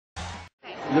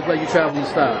You look like you travel in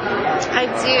style. I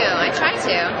do. I try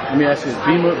to. Let me ask you,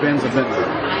 Beamer, Benz, or Bentley?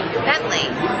 Bentley.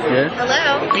 Yeah?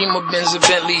 Hello? Beamer, Benz, or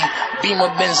Bentley.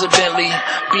 Beamer, Benz, or Bentley.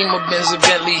 Beamer, Benz, or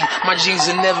Bentley. My jeans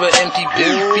are never empty.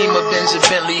 Beamer, Benz, or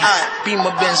Bentley.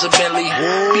 Beamer, Benz, or Bentley.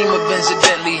 Beamer, Benz, or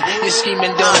Bentley. Your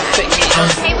scheming don't affect me.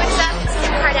 Hey, what's up? This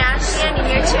is Kardashian,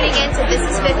 and you're tuning in to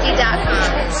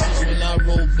ThisIs50.com. When I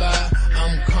roll by,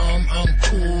 I'm calm, I'm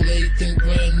cool. Everything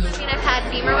brand new. I've had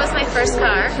Beamer was my first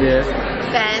car. Yeah.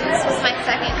 Benz was my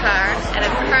second car, and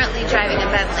I'm currently driving a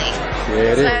Bentley.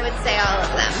 Yeah, it so is. I would say all of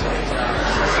them.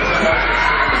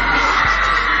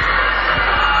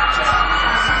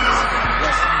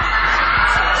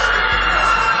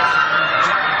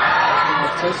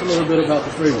 Tell us a little bit about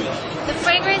the fragrance. The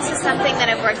fragrance is something that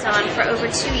I've worked on for over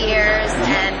 2 years,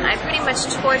 and I pretty much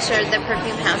tortured the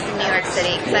perfume house in New York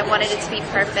City because I wanted it to be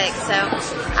perfect. So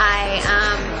I,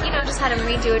 just had them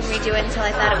redo it until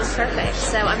I thought it was perfect.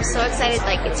 So I'm so excited,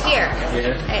 like, it's here.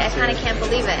 Yeah. I kind of can't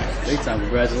believe it. Big time,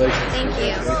 congratulations. Thank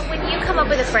you. Well, when you come up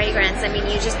with a fragrance, I mean,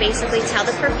 you just basically tell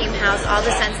the perfume house all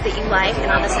the scents that you like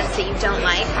and all the scents that you don't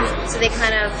like. So they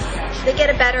get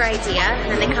a better idea,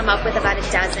 and then they come up with about a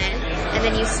dozen. And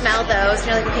then you smell those, and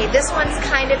you're like, okay, this one's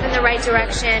kind of in the right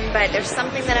direction, but there's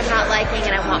something that I'm not liking,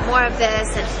 and I want more of this.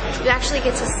 And you actually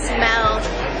get to smell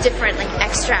different, like,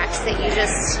 extracts that you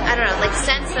just, I don't know, like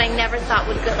scents that I never thought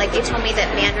would good. Like, they told me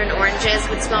that mandarin oranges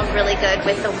would smell really good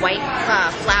with the white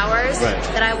flowers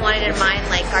that I wanted in mine,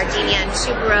 like gardenia and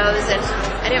tuberose. And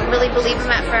I didn't really believe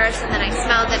them at first, and then I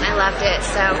smelled it and I loved it.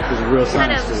 So there's a real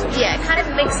science to it. Yeah, kind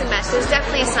of mix and match. There's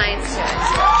definitely a science to it.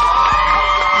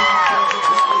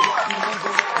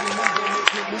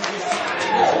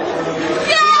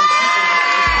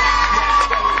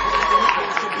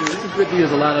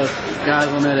 There's a lot of guys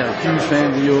on there that are huge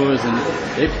fans of yours, and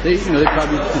they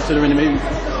probably considering maybe,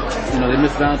 they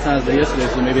missed Valentine's Day yesterday,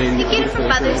 so maybe they you get it for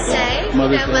Mother's Day.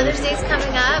 Mother's Day's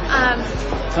coming up.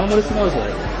 Tell them what it smells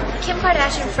like. Kim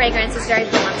Kardashian fragrance is very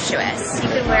voluptuous. You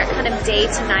can wear it kind of day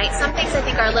to night. Some things I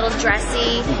think are a little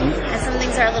dressy, and some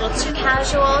things are a little too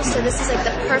casual. So this is like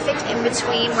the perfect in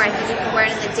between, where I think you can wear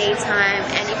it in the daytime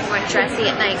and you can wear it dressy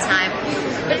at nighttime.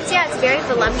 But it's very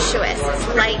voluptuous. It's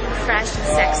light and fresh and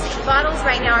sexy. The bottles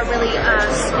right now are really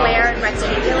square and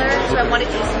rectangular, so I wanted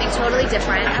to do something totally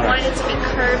different. I wanted it to be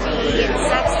curvy and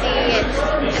sexy, and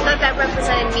I thought that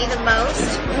represented me the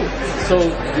most. So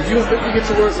did you and 50 get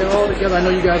to work all together? I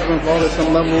know you guys were involved at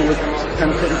some level with kind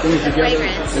of putting things together.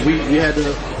 And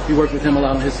we worked with him a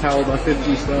lot on his How About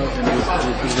 50 stuff, and it was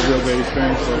a real great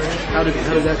experience. So how did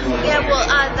that come out? Yeah, well,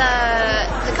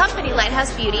 the company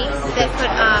Lighthouse Beauty, they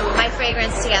put my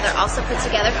fragrance together, also put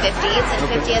together 50's, and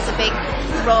 50 has a big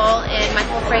role in my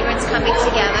whole fragrance coming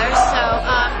together. So,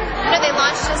 they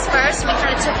launched us first, and we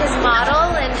kind of took his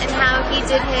model and how he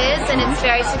did his, and it's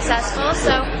very successful.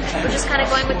 So we're just kind of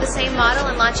going with the same model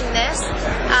and launching this.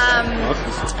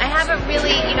 I haven't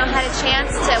really, had a chance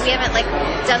to, we haven't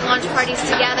done launch parties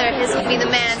together. His would be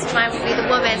the man's, mine would be the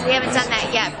woman's. We haven't done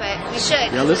that yet, but we should.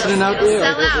 You're listening out there.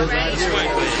 Sell out, right?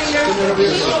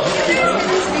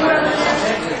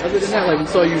 Other than that, we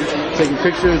saw you taking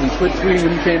pictures and tweeting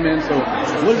when you came in. So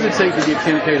what does it take to get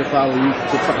Kim K to follow you,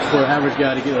 for an average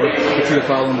guy to get you to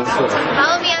follow him on Twitter?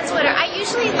 Follow me on Twitter. I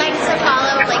usually like to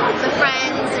follow the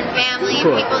friends and family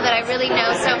and people that I really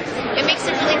know. So it makes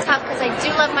it really tough because I do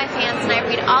love my fans and I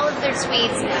read all of their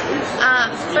tweets.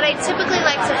 But I typically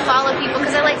like to follow people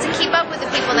because I like to keep up with the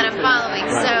people that I'm following.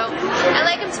 So I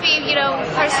like them to be,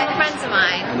 personal friends of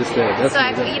mine. Understood. So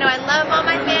I love all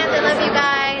my fans. I love you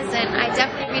guys, and I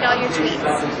definitely read all your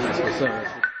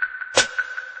tweets.